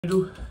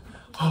Do.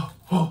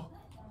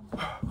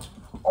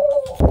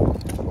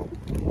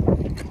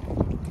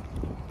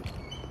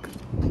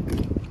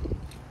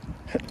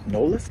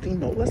 No listing,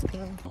 no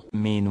listing.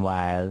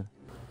 Meanwhile.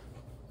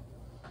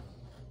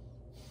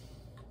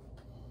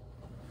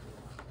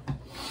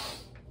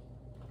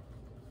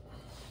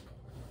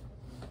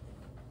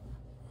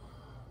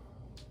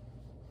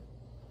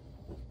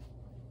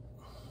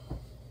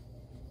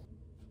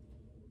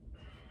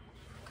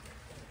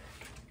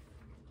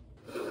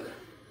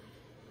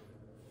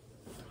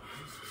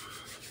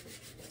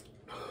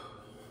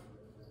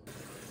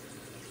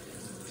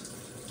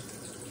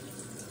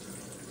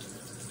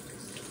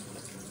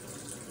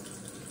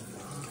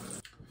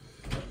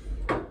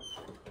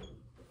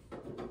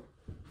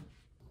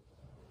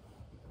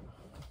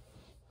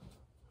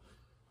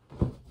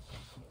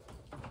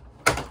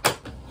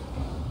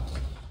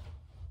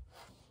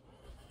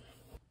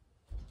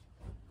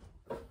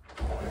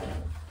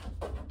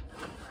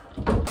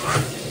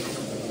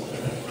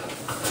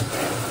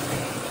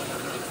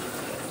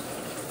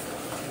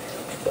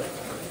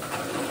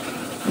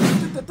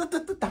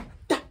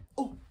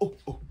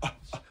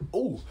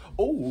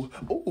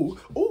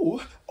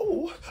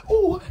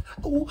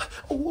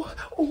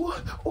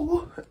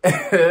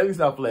 Let me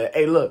stop playing.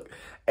 Hey, look.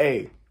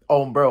 Hey,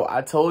 bro,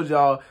 I told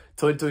y'all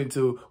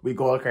 2022, we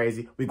going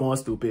crazy. We going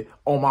stupid.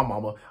 On my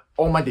mama.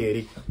 On my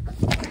daddy.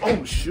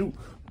 Oh, shoot.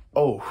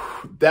 Oh,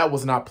 that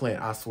was not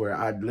planned. I swear.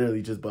 I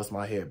literally just bust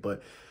my head.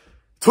 But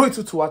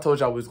 2022, I told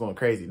y'all we was going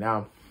crazy.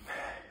 Now,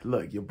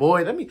 look, your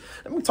boy, let me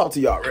talk to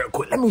y'all real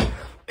quick. Let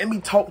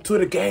me talk to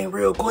the game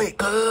real quick,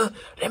 cuz.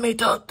 Let me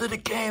talk to the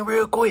game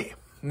real quick.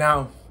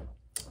 Now,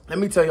 let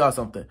me tell y'all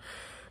something.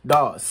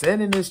 Dog,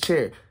 sitting in this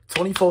chair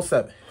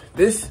 24/7.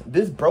 This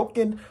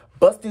broken,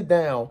 busted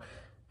down.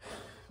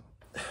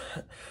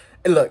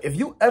 And look, if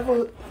you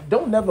ever,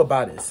 don't never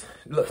buy this.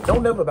 Look,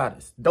 don't never buy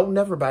this. Don't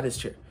never buy this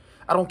chair.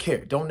 I don't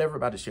care. Don't never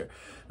buy this chair.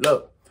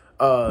 Look,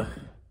 I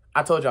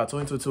told y'all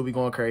 2022 we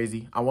going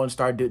crazy. I want to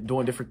start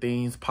doing different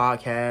things,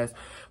 podcasts,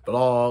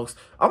 vlogs.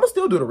 I'm gonna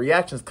still do the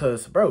reactions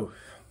because, bro,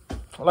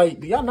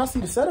 like, do y'all not see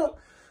the setup?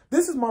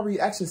 This is my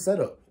reaction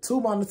setup. 2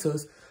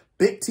 monitors,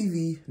 big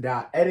TV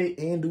that I edit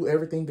and do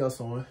everything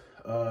else on.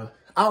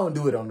 I don't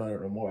do it on none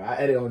no more. I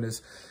edit on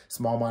this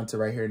small monitor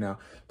right here now.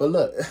 But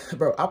look,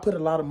 bro, I put a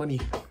lot of money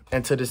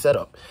into the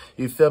setup.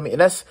 You feel me? And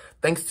that's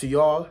thanks to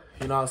y'all.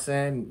 You know what I'm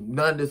saying?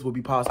 None of this would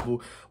be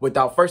possible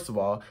without, first of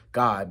all,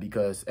 God,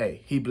 because,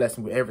 hey, he blessed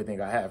me with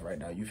everything I have right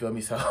now. You feel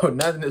me? So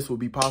none of this would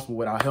be possible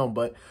without him.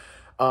 But,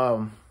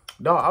 no,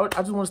 I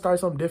just want to start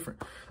something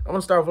different. I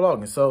want to start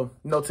vlogging. So,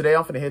 you know, today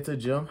I'm finna head to the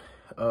gym.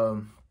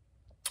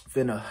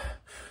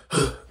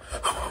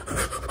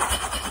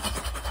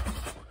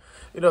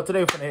 You know, today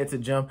we're finna head to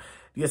the gym,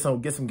 get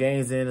some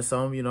gains in or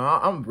something. You know,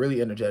 I'm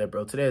really energetic,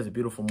 bro. Today is a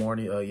beautiful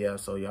morning. Yeah,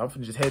 so yeah, I'm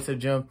finna just head to the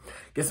gym,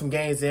 get some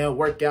gains in,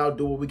 work out,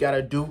 do what we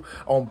gotta do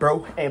on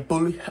bro and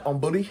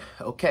booty.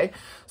 Okay.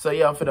 So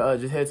yeah, I'm finna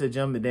just head to the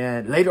gym, and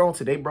then later on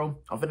today, bro,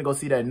 I'm finna go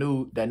see that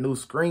new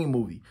Scream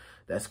movie.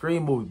 That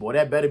Scream movie, boy,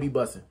 that better be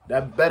busting.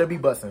 That better be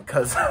busting,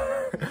 cause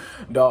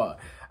dog.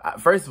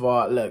 First of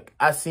all, look,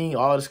 I seen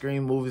all the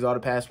Scream movies, all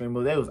the past Scream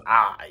movies. They was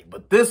alright,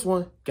 but this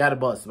one got a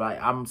bust.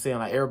 Like, I'm saying,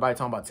 like, everybody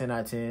talking about 10 out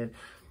of 10.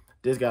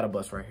 This got a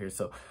bust right here.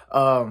 So,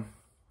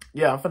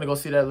 yeah, I'm finna go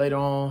see that later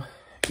on.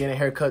 Getting a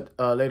haircut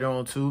later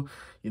on too.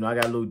 You know, I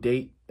got a little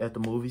date at the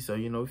movie, so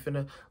you know, we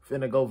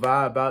finna go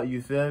vibe out.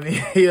 You feel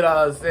me? You know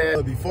what I'm saying?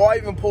 But before I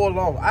even pulled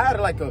off, I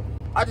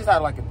just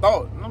had like a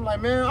thought, and I'm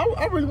like, man,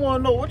 I really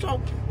want to know what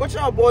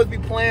y'all boys be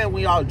playing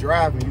when y'all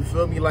driving. You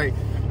feel me? Like,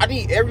 I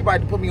need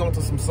everybody to put me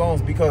onto some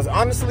songs, because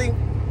honestly,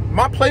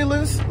 my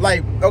playlist,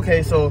 like,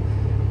 okay, so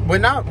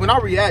when I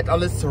react, I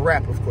listen to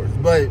rap, of course,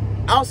 but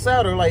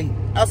outside of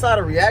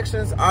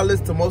reactions, I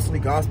listen to mostly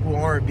gospel,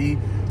 R&B.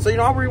 So, you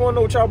know, I really want to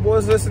know what y'all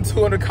boys listen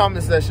to in the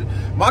comment section.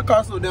 My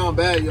car slowed down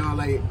bad, y'all.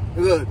 Like,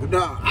 look,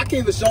 nah, I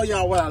can't even show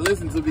y'all what I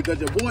listen to, because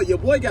your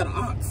boy got an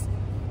aux.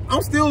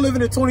 I'm still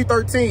living in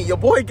 2013. Your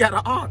boy got an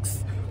aux.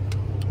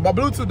 My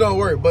Bluetooth don't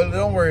work, but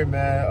don't worry,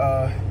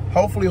 man.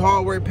 Hopefully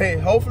hard work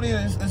pays. Hopefully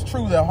it's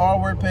true that hard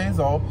work pays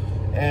off.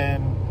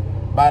 And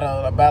by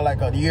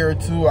like a year or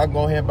two, I can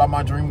go ahead and buy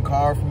my dream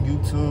car from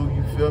YouTube.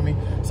 You feel me?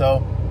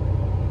 So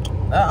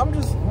I'm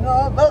just, you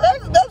know,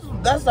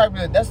 that's type of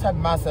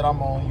mindset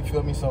I'm on. You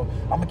feel me? So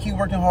I'm gonna keep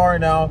working hard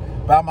now,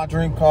 buy my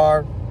dream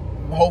car.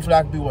 Hopefully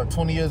I can be, what,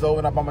 20 years old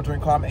when I buy my dream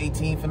car. I'm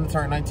 18, finna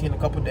turn 19 in a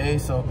couple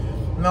days. So,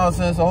 you know what I'm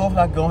saying? So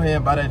hopefully I can go ahead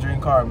and buy that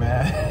dream car,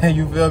 man.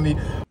 You feel me?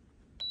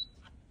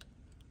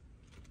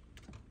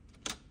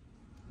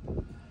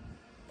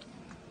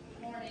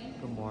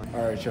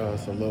 All right, y'all,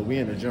 so look, we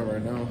in the gym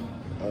right now.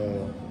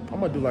 I'm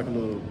gonna do like a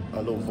little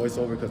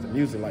voiceover, because the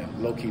music like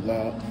low-key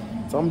loud.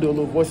 So I'm gonna do a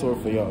little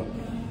voiceover for y'all.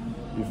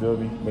 You feel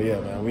me? But yeah,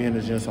 man, we in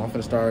the gym, so I'm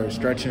gonna start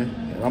stretching,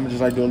 and I'm gonna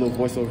just like do a little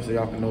voiceover so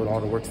y'all can know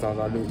all the work styles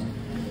I do.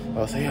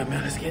 So yeah,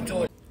 man, let's get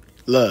into it.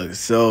 Look,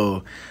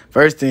 so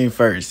first thing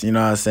first, you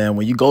know what I'm saying?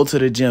 When you go to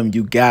the gym,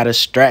 you gotta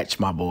stretch,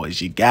 my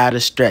boys. You gotta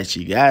stretch.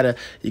 You gotta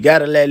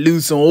let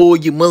loose on all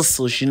your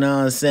muscles, you know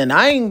what I'm saying?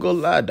 I ain't gonna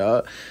lie,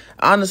 dog.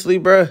 Honestly,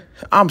 bro,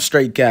 I'm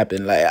straight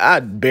capping. Like, I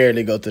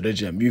barely go to the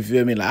gym. You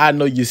feel me? Like, I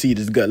know you see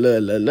this gut.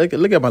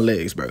 Look at my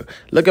legs, bro.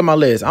 Look at my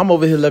legs. I'm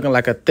over here looking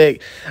like a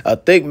thick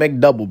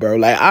McDouble, bro.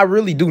 Like, I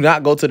really do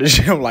not go to the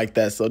gym like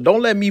that. So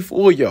don't let me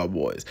fool y'all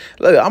boys.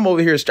 Look, I'm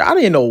over here. I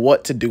didn't know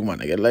what to do, my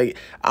nigga. Like,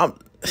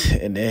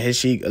 and then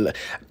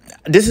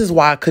this is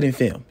why I couldn't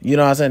film. You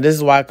know what I'm saying? This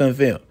is why I couldn't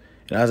film.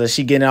 You know, I said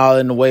she getting all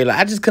in the way. Like,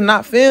 I just could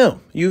not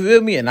film. You feel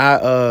me? And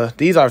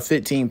these are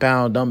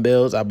 15-pound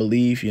dumbbells, I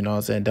believe. You know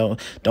what I'm saying?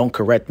 Don't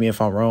correct me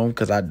if I'm wrong,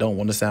 because I don't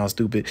want to sound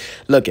stupid.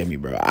 Look at me,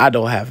 bro. I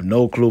don't have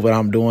no clue what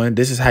I'm doing.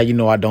 This is how you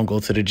know I don't go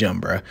to the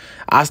gym, bro.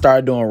 I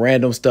started doing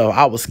random stuff.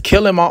 I was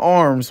killing my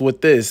arms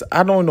with this.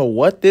 I don't know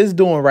what this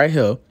doing right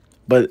here.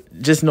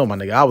 But just know, my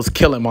nigga, I was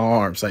killing my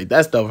arms. Like,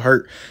 that stuff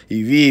hurt.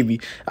 You feel me?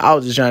 I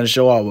was just trying to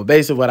show off. But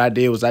basically what I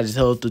did was I just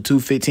held the two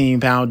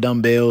 15-pound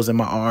dumbbells in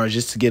my arms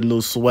just to get a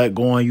little sweat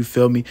going. You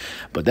feel me?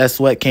 But that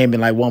sweat came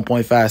in like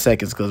 1.5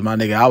 seconds because, my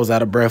nigga, I was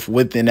out of breath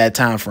within that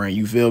time frame.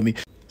 You feel me?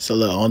 So,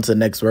 look, on to the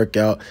next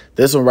workout.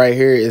 This one right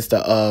here is the,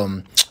 I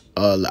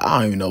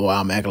don't even know why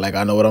I'm acting like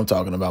I know what I'm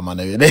talking about, my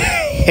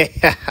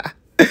nigga.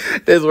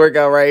 This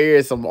workout right here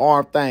is some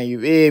arm thing.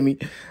 You feel me?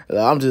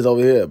 I'm just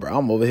over here, bro.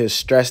 I'm over here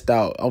stressed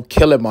out. I'm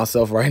killing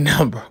myself right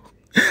now, bro.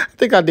 I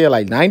think I did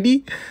like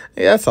 90.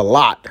 Yeah, that's a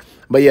lot.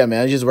 But yeah,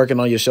 man, I'm just working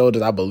on your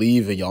shoulders, I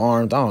believe, and your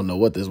arms. I don't know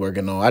what this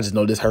working on. I just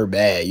know this hurt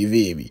bad. You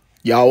feel me?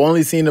 Y'all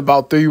only seen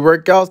about 3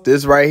 workouts.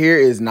 This right here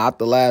is not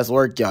the last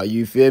workout.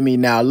 You feel me?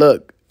 Now,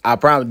 look. I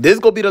promise this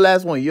gonna be the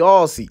last one you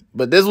all see.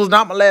 But this was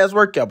not my last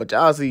workout. But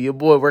y'all see your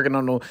boy working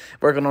on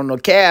the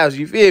calves.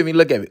 You feel me?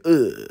 Look at me.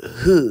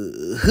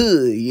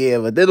 Yeah,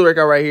 but this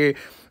workout right here,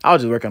 I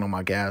was just working on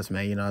my calves,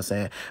 man. You know what I'm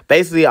saying?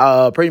 Basically,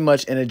 pretty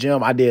much in the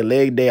gym, I did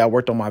leg day. I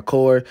worked on my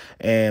core,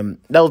 and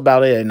that was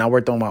about it. And I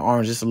worked on my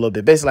arms just a little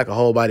bit. Basically like a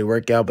whole body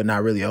workout, but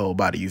not really a whole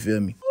body. You feel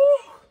me?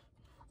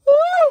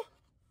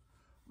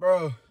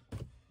 Bro,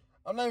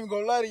 I'm not even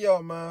gonna lie to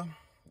y'all, man.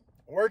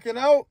 Working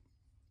out,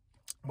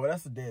 boy,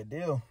 that's a dead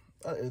deal.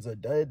 That is a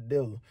dead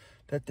deal.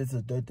 That is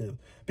a dead deal.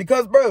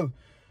 Because, bro,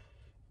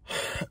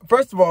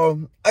 first of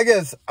all, I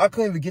guess I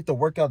couldn't even get the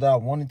workout that I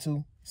wanted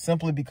to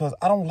simply because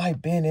I don't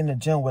like being in the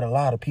gym with a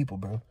lot of people,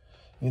 bro.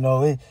 You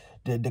know,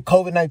 the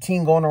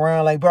COVID-19 going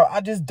around, like, bro,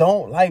 I just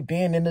don't like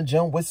being in the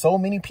gym with so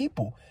many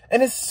people.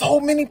 And there's so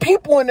many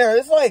people in there.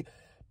 It's like,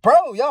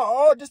 bro, y'all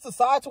all just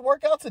decide to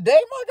work out today,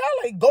 my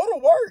guy. Like, go to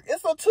work.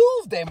 It's a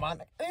Tuesday, my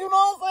nigga. You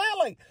know what I'm saying?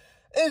 Like,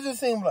 it just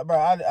seemed like, bro,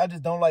 I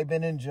just don't like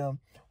being in the gym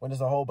when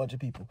there's a whole bunch of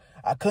people.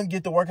 I couldn't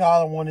get the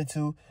workout I wanted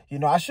to. You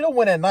know, I should have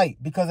went at night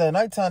because at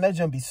nighttime, that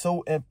gym be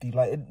so empty.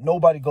 Like,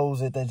 nobody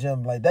goes at that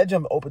gym. Like, that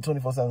gym open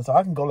 24/7. So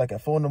I can go, like,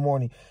 at 4 in the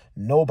morning.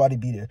 Nobody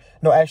be there.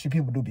 No, actually,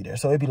 people do be there.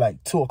 So it'd be,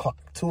 like, 2 o'clock.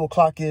 2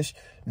 o'clock-ish.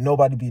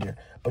 Nobody be there.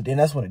 But then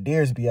that's when the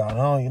deers be out. I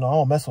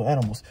don't mess with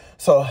animals.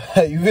 So,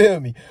 you feel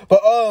me?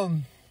 But,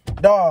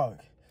 dog,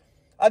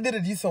 I did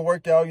a decent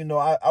workout. You know,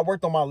 I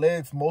worked on my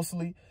legs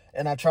mostly.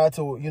 And I tried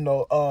to, you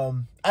know,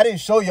 I didn't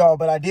show y'all,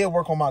 but I did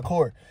work on my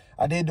core.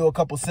 I did do a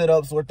couple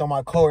sit-ups, worked on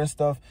my core and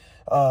stuff.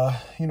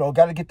 You know,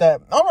 got to get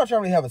that. I'm not trying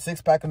to really have a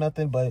six-pack or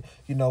nothing, but,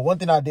 you know, one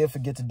thing I did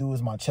forget to do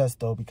is my chest,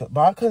 though.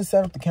 But I couldn't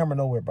set up the camera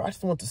nowhere, bro. I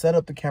just want to set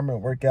up the camera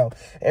and work out.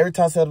 Every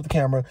time I set up the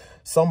camera,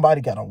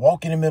 somebody got to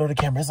walk in the middle of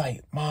the camera. It's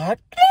like, my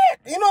dick.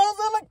 You know what I'm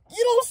saying? Like,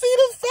 you don't see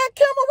this fat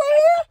camera right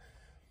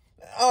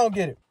here? I don't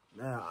get it.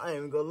 Nah, I ain't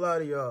even gonna lie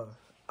to y'all.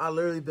 I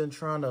literally been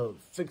trying to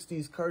fix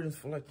these curtains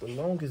for like the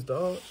longest,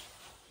 dog.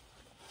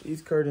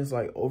 These curtains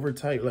like over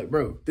tight. Like,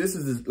 bro, this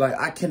is like,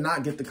 I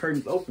cannot get the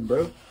curtains open,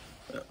 bro.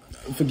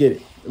 Forget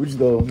it. We just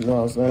go, you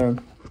know what I'm saying?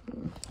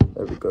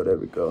 There we go, there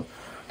we go.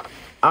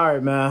 All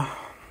right, man.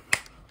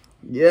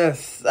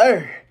 Yes,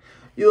 sir.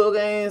 You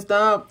can't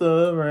stop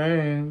the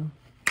rain.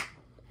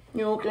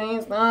 You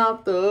can't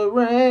stop the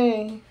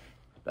rain.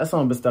 That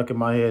song been stuck in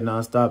my head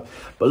nonstop.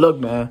 But look,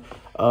 man,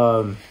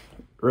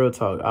 real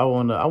talk. I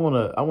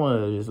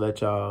wanna just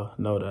let y'all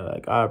know that,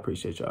 like, I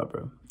appreciate y'all,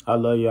 bro. I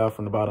love y'all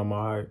from the bottom of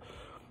my heart.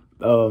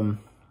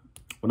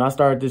 When I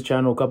started this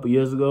channel a couple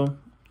years ago,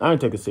 I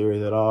didn't take it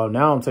serious at all.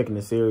 Now I'm taking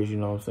it serious, you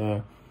know what I'm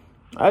saying?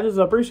 I just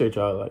appreciate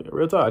y'all, like,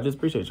 real talk. I just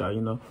appreciate y'all,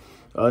 you know?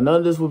 None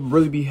of this would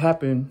really be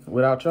happening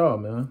without y'all,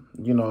 man.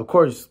 You know, of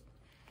course,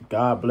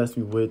 God bless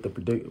me with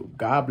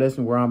God bless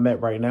me where I'm at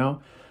right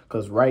now,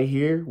 because right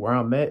here, where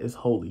I'm at is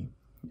holy.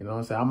 You know what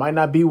I'm saying? I might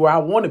not be where I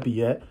want to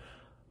be at,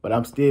 but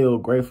I'm still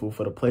grateful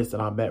for the place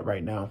that I'm at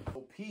right now.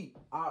 Oh, Pete,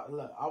 I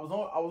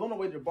was on the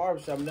way to the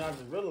barbershop, and then I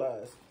just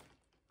realized,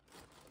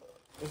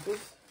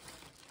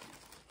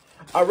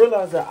 I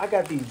realized that I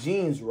got these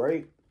jeans,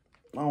 right?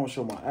 I don't want to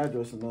show my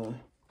address or nothing,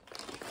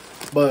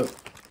 but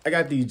I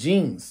got these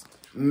jeans.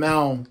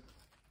 Now,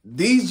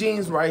 these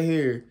jeans right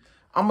here,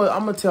 I'm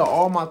gonna tell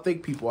all my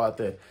thick people out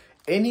there,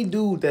 any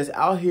dude that's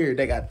out here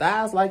that got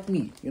thighs like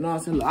me, you know what I'm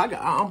saying? Look,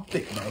 I'm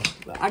thick, bro.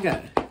 Like, I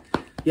got it.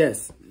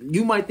 Yes,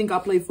 you might think I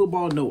play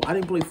football. No, I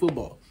didn't play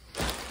football.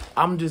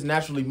 I'm just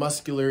naturally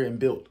muscular and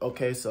built,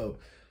 okay? So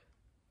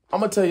I'm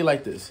going to tell you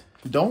like this.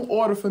 Don't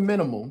order for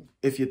minimal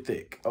if you're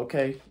thick,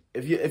 okay?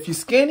 If you're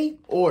skinny,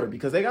 order,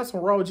 because they got some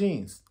raw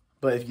jeans.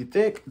 But if you're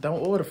thick,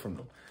 don't order from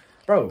them.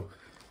 bro,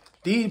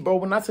 bro,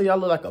 when I tell you I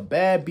look like a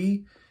bad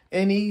bee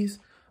in these,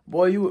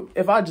 boy,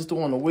 if I just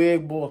threw on a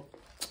wig, boy,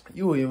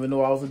 you wouldn't even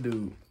know I was a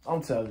dude.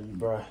 I'm telling you,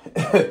 bro.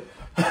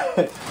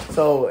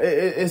 So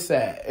it's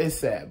sad. It's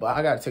sad. But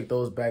I got to take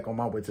those back on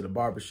my way to the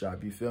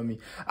barbershop. You feel me?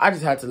 I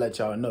just had to let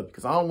y'all know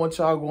because I don't want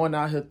y'all going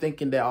out here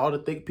thinking that all the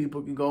thick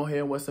people can go ahead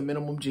and wear some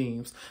minimum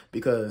jeans.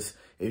 Because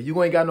if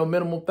you ain't got no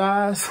minimum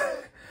thighs,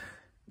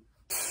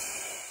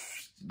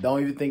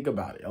 don't even think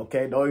about it,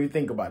 okay? Don't even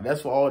think about it.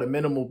 That's for all the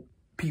minimal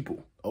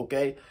people,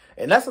 okay?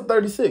 And that's a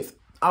 36.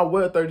 I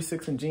wear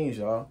 36 in jeans,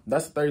 y'all.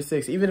 That's a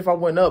 36. Even if I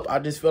went up, I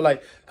just feel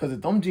like, because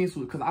if them jeans,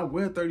 because I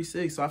wear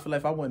 36, so I feel like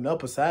if I went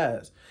up a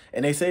size,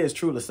 and they say it's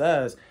true to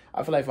size,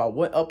 I feel like if I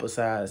went up a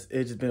size,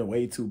 it's just been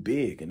way too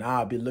big. And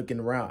now I've been looking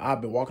around, I've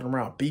been walking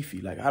around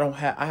beefy. Like,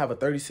 I have a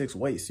 36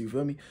 waist, you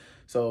feel me?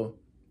 So,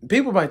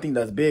 people might think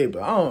that's big,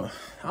 but I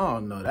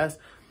don't know. That's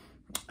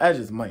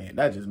just me.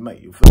 That's just me,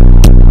 you feel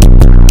me?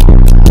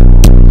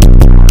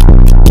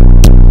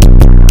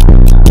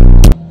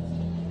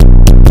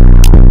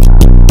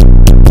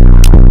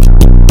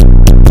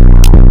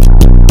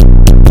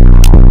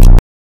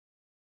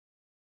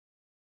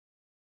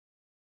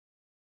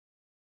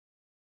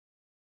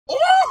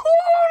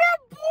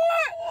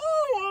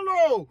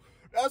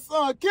 That's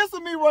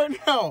kissing me right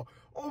now.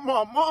 Oh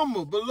my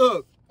mama. But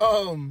look,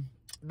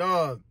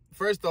 dog,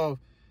 first off,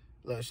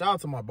 look, shout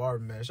out to my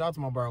barber, man. Shout out to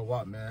my barber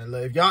Watt, man.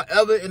 Look, if y'all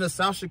ever in the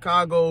South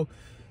Chicago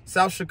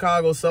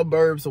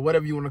suburbs, or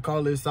whatever you want to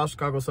call it, South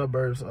Chicago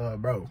suburbs,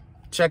 bro,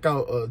 check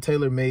out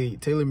tailor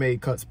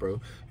made cuts, bro.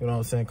 You know what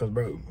I'm saying? Cause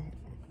bro,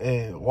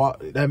 and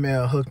that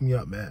man hooked me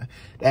up, man.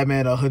 That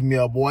man hooked me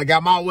up, boy.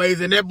 Got my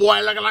ways in that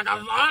boy looking like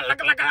an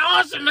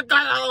ocean.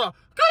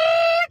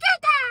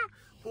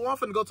 Boy, I'm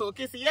finna go to a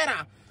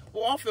quinceañera.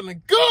 Boy, I'm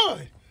feeling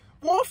good.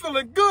 Boy, I'm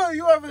feeling good.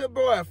 You ever,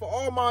 boy, for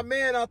all my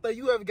men out there,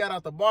 you ever got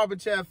out the barber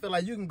chair, feel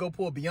like you can go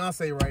pull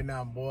Beyonce right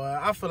now, boy.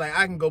 I feel like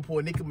I can go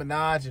pull Nicki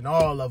Minaj and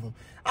all of them.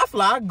 I feel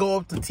like I can go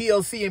up to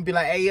TLC and be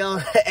like,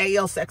 hey,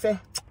 yo, sexy.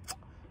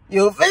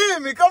 You feel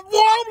me? Cause boy,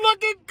 I'm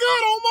looking good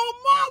on my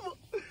mama.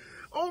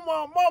 Oh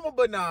my mama,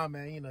 but nah,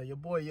 man, you know, your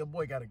boy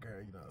got a girl,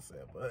 you know what I'm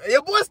saying? But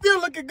your boy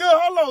still looking good.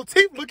 Hold on,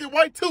 teeth looking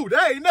white too.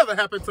 That ain't never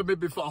happened to me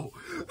before.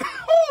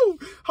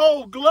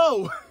 Whole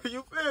glow.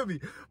 You feel me?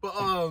 But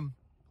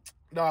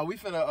nah, I'm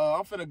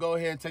finna go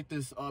ahead and take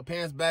this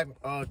pants back.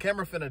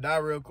 Camera finna die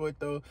real quick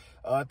though.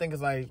 I think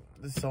it's like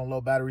this is on low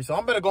battery. So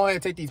I'm gonna go ahead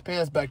and take these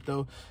pants back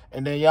though.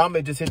 And then yeah, I'm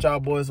gonna just hit y'all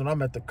boys when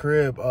I'm at the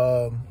crib.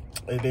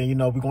 And then, you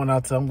know, I'm going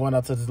out to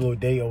this little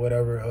date or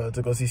whatever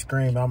to go see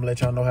Scream. I'm gonna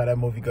let y'all know how that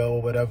movie go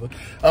or whatever.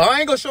 I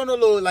ain't gonna show no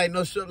little, like,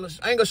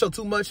 I ain't gonna show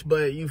too much,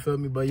 but you feel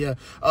me? But yeah.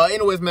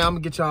 Anyways, man,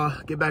 I'm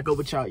gonna get back up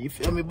with y'all. You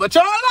feel me? But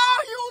y'all know,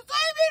 you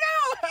see me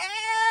though?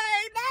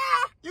 Hey,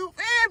 nah, you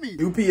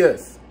feel me?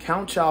 UPS,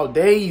 count y'all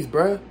days,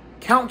 bruh.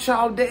 Count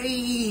y'all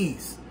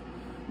days.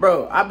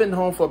 Bro, I've been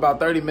home for about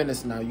 30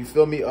 minutes now. You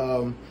feel me?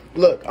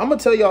 Look, I'm gonna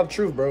tell y'all the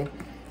truth, bro.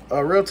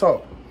 Real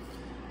talk.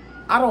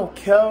 I don't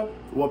care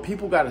what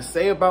people got to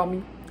say about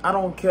me. I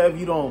don't care if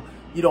you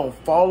don't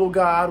follow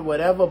God,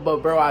 whatever.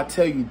 But, bro, I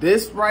tell you,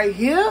 this right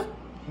here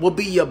will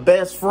be your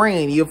best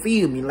friend. You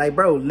feel me? Like,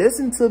 bro,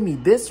 listen to me.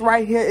 This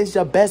right here is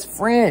your best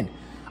friend.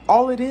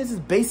 All it is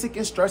basic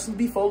instructions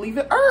before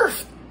leaving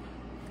Earth.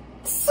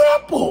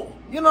 Simple.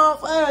 You know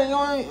what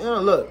I'm saying?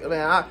 Look,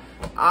 man,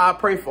 I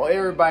pray for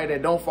everybody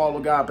that don't follow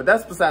God, but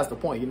that's besides the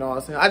point. You know what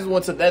I'm saying? I just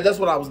want to, that's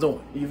what I was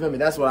doing. You feel me?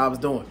 That's what I was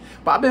doing.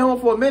 But I've been home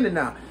for a minute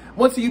now.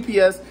 Went to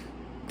UPS.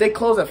 They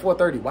close at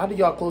 4:30. Why do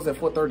y'all close at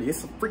 4:30?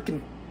 It's a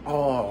freaking,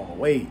 oh,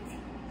 wait.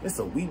 It's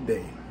a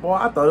weekday. Boy,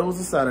 I thought it was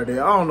a Saturday.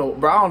 I don't know,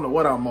 bro. I don't know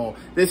what I'm on.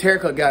 This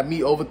haircut got me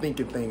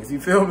overthinking things. You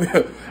feel me?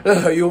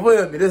 You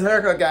feel me? This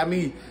haircut got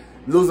me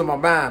losing my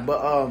mind.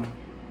 But,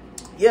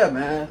 yeah,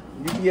 man.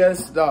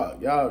 UPS,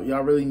 dog.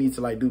 Y'all really need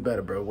to, like, do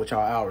better, bro, with y'all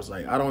hours.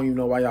 Like, I don't even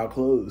know why y'all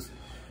close.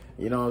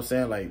 You know what I'm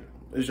saying? Like,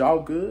 is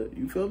y'all good?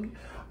 You feel me?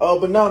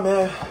 But nah,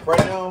 man.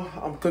 Right now,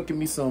 I'm cooking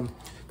me some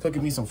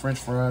French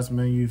fries,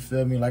 man. You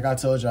feel me? Like I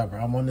told y'all, bro,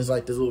 I'm on this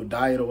little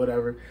diet or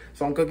whatever.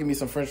 So I'm cooking me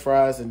some French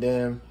fries, and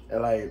then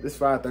at like it's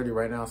 5:30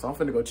 right now, so I'm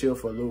finna go chill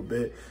for a little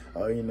bit.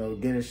 You know,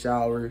 get in the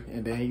shower,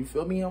 and then you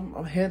feel me?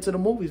 I'm heading to the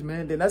movies,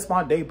 man. Then that's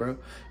my day, bro.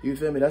 You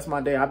feel me? That's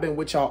my day. I've been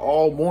with y'all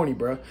all morning,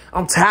 bro.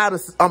 I'm tired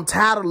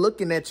of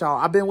looking at y'all.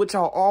 I've been with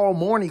y'all all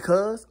morning,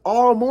 cuz.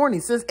 All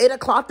morning since 8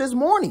 o'clock this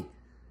morning.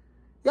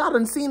 Y'all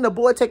done seen the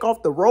boy take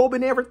off the robe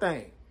and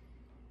everything.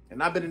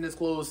 And I've been in this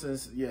clothes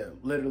since, yeah,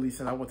 literally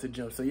since I went to the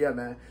gym. So, yeah,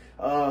 man.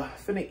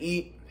 Finna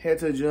eat, head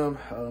to the gym.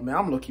 Man,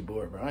 I'm low-key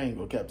bored, bro. I ain't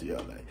gonna cap to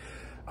y'all. Like,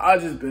 I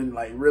just been,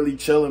 like, really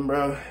chilling,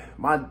 bro.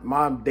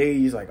 My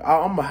days, like,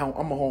 I'm a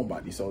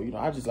homebody. So, you know,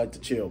 I just like to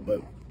chill.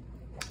 But,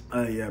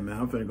 yeah, man,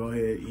 I'm finna go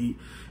ahead and eat.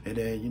 And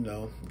then, you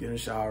know, get in the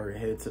shower and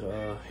head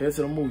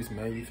to the movies,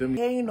 man. You feel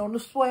me? Hanging on the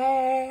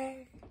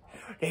swag.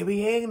 They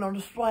be hanging on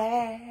the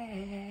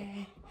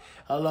swag.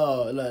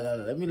 Hello,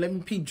 let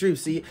me peep drip.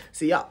 See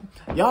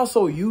y'all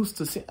so used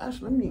to see.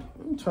 Actually,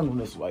 let me turn on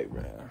this light,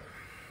 man.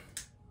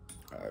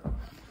 All right,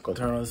 go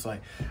turn on this light.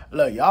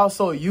 Look, y'all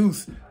so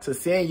used to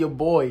seeing your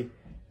boy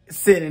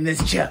sitting in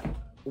this chair.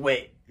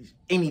 wet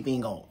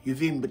anything on. You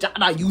feel me? But y'all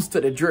not used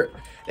to the drip.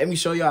 Let me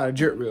show y'all the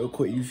drip real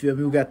quick. You feel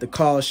me? We got the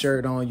call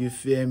shirt on. You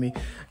feel me?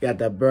 Got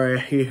that bird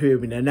here,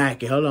 me, the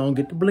Nike. Hold on,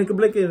 get the blinker,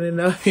 you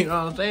know what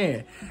I'm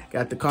saying?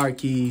 Got the car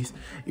keys.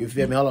 You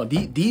feel me? Hold on.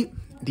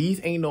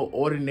 These ain't no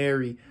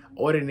ordinary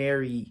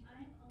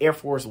Air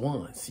Force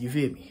Ones. You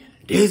feel me?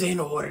 These ain't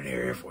no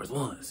ordinary Air Force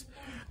Ones.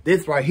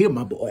 This right here,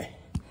 my boy.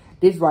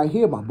 This right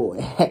here, my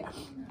boy.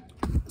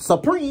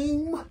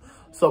 Supreme.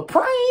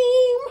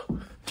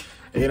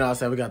 You know what I'm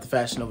saying? We got the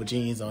Fashion Nova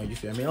jeans on, you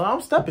feel me?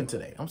 I'm stepping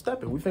today. I'm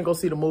stepping. We finna go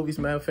see the movies,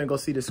 man. We finna go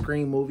see the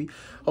Scream movie.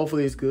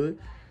 Hopefully it's good.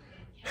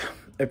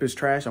 If it's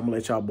trash, I'm gonna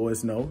let y'all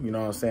boys know. You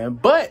know what I'm saying?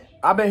 But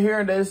I've been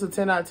hearing that it's a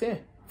 10 out of 10.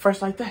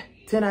 Fresh like that.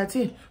 10 out of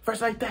 10.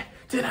 Fresh like that.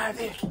 10 out of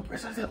 10.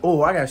 Fresh like that.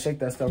 Oh, I gotta shake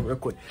that stuff real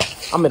quick.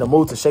 I'm in the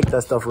mood to shake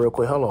that stuff real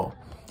quick. Hold on.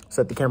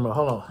 Set the camera.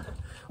 Hold on.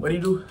 What do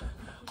you do?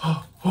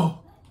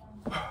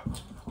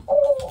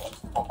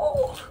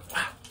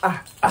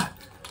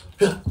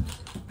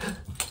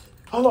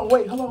 Hold on,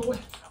 wait.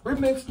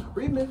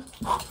 Remix.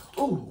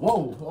 Oh,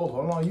 whoa,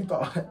 hold on, you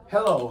thought,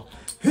 hello.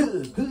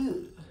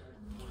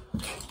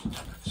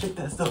 Shake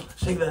that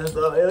stuff.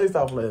 At least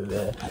I'll play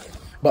that.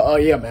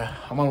 But yeah, man,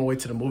 I'm on the way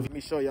to the movie. Let me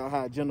show y'all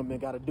how a gentleman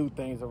gotta do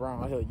things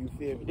around here, you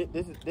feel me?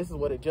 This is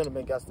what a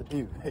gentleman got to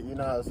do, you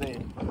know what I'm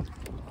saying?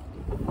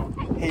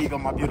 Here you go,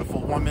 my beautiful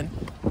woman.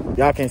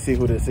 Y'all can't see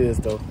who this is,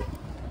 though.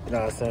 You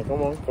know what I'm saying?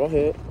 Come on, go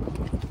ahead.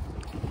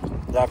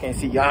 Y'all can't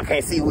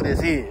see who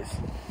this is.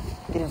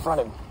 Get in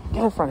front of me.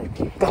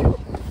 Go.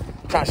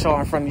 Try to show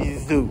her in front of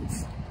these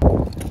dudes.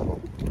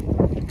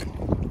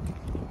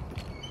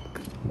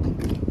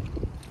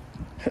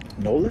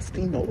 No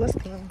listing.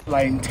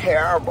 Like,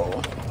 terrible.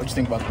 What you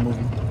think about the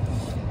movie?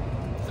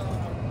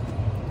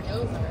 It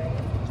was alright.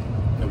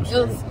 It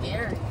was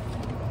scary.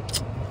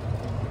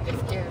 It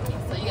scared me,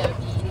 so you gotta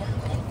be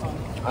thankful.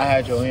 I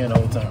had your hand the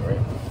whole time, right?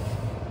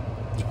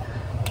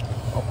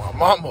 Oh,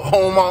 my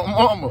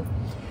mama.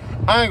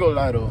 I ain't gonna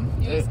lie, though.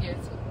 You were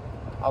scared, too.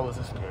 I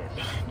wasn't scared.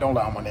 Don't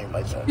lie on my name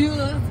like that. You was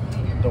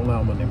scared. Don't lie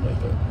on my name like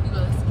that. You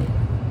was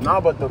scared. Nah,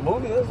 but the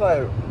movie is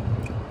like,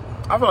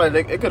 I feel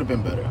like it could have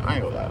been better. I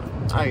ain't gonna lie.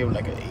 I give it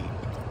like an 8,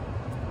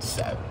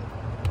 7.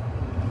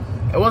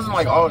 It wasn't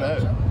like all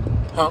that.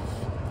 Huh?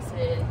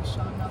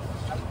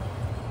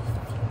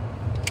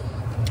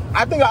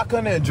 I think I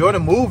couldn't enjoy the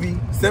movie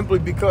simply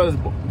because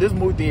this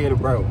movie theater,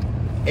 bro,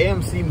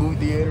 AMC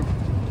movie theater,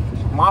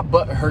 my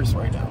butt hurts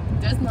right now.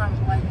 That's not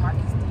like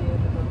Marcus theater,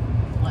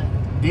 though. Like,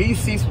 these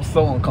seats were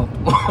so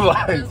uncomfortable.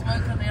 Like,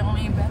 because they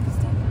only in Baptist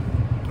theater.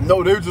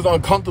 No, they were just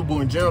uncomfortable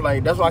in general.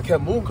 Like, that's why I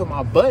kept moving, because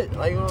my butt,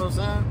 like, you know what I'm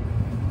saying?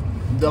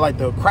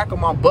 The crack of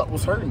my butt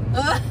was hurting.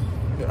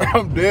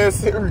 I'm dead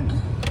serious.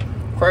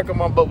 Crack of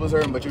my butt was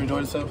hurting, but you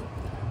enjoyed yourself?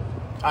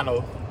 I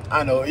know.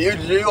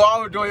 You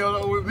all enjoy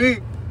yourself with me.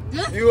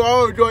 You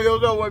all enjoy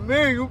yourself with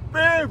me. You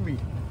feel me?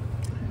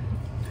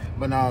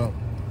 But now,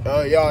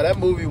 y'all, that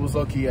movie was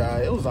low-key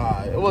alright. It was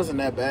alright. It wasn't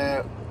that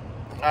bad.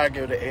 I'd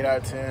give it an 8 out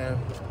of 10.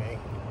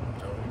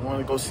 You want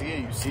to go see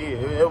it, you see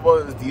it. It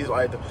was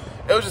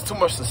just too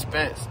much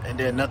suspense, and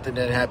then nothing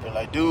that happened.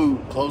 Like,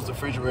 dude, close the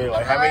refrigerator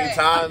like how many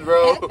times,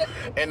 bro?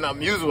 And the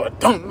music was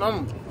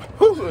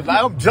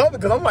I'm jumping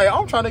because I'm like,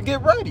 I'm trying to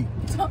get ready.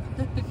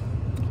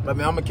 But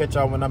man, I'm gonna catch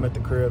y'all when I'm at the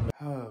crib.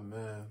 Oh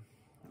man.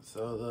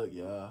 So look,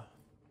 y'all.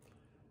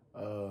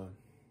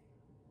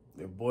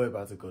 Your boy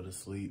about to go to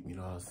sleep, you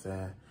know what I'm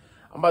saying?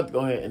 I'm about to go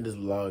ahead and end this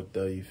vlog,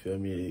 though, you feel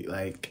me?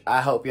 Like,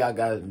 I hope y'all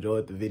guys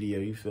enjoyed the video,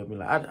 you feel me?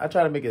 Like, I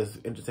try to make it as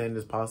entertaining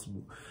as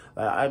possible.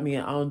 Like, I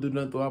mean, I don't do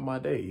nothing throughout my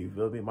day, you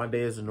feel me? My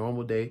day is a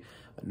normal day,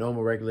 a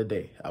normal, regular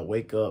day. I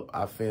wake up,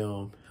 I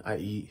film, I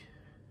eat,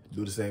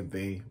 do the same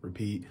thing,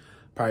 repeat.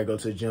 Probably go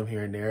to the gym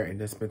here and there, and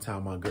then spend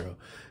time with my girl.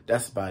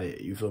 That's about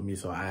it, you feel me?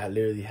 So I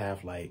literally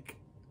have, like,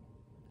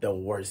 the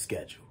worst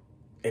schedule.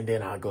 And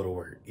then I go to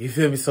work, you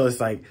feel me? So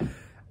it's like,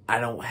 I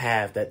don't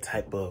have that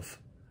type of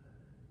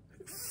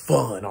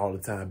fun all the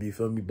time, you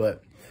feel me?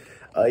 But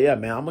yeah,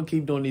 man, I'm gonna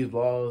keep doing these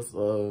vlogs.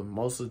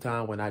 Most of the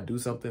time when I do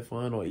something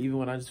fun, or even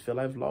when I just feel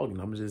like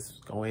vlogging, I'm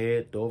just go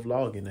ahead, throw a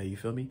vlog in there, you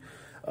feel me?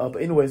 But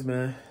anyways,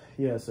 man,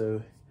 yeah,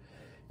 so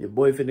your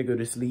boy finna go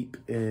to sleep,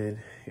 and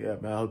yeah,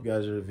 man, I hope you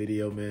guys enjoyed the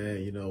video,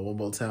 man. You know, one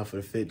more time for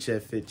the fit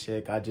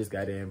check. I just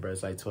got in, bro.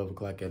 It's like 12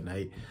 o'clock at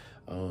night.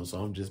 So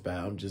I'm just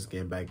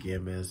getting back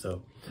in, man.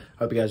 So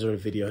hope you guys enjoyed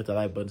the video. Hit the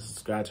like button,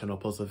 subscribe, turn on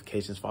post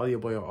notifications, follow your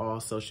boy on all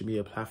social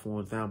media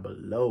platforms down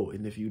below.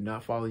 And if you're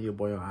not following your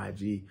boy on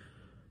IG,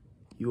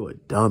 you a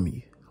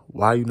dummy.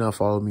 Why are you not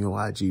following me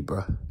on IG,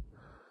 bro?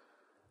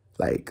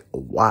 Like,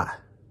 why?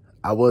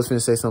 I was finna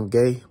say something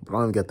gay, but I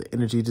don't even got the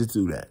energy to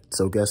do that.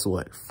 So guess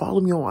what? Follow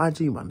me on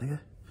IG, my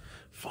nigga.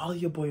 Follow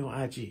your boy on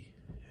IG.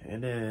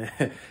 And then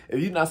if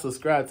you're not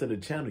subscribed to the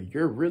channel,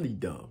 you're really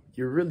dumb.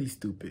 You're really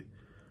stupid.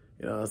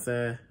 You know what I'm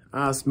saying?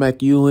 I'll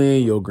smack you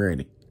in your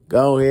granny.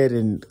 Go ahead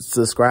and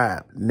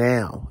subscribe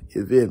now.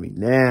 You feel me?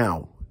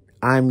 Now.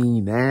 I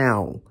mean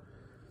now.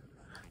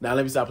 Now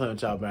let me stop playing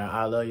with y'all, man.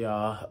 I love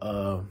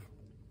y'all.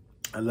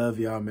 I love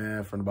y'all,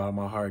 man, from the bottom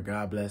of my heart.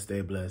 God bless.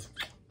 Stay blessed.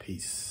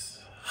 Peace.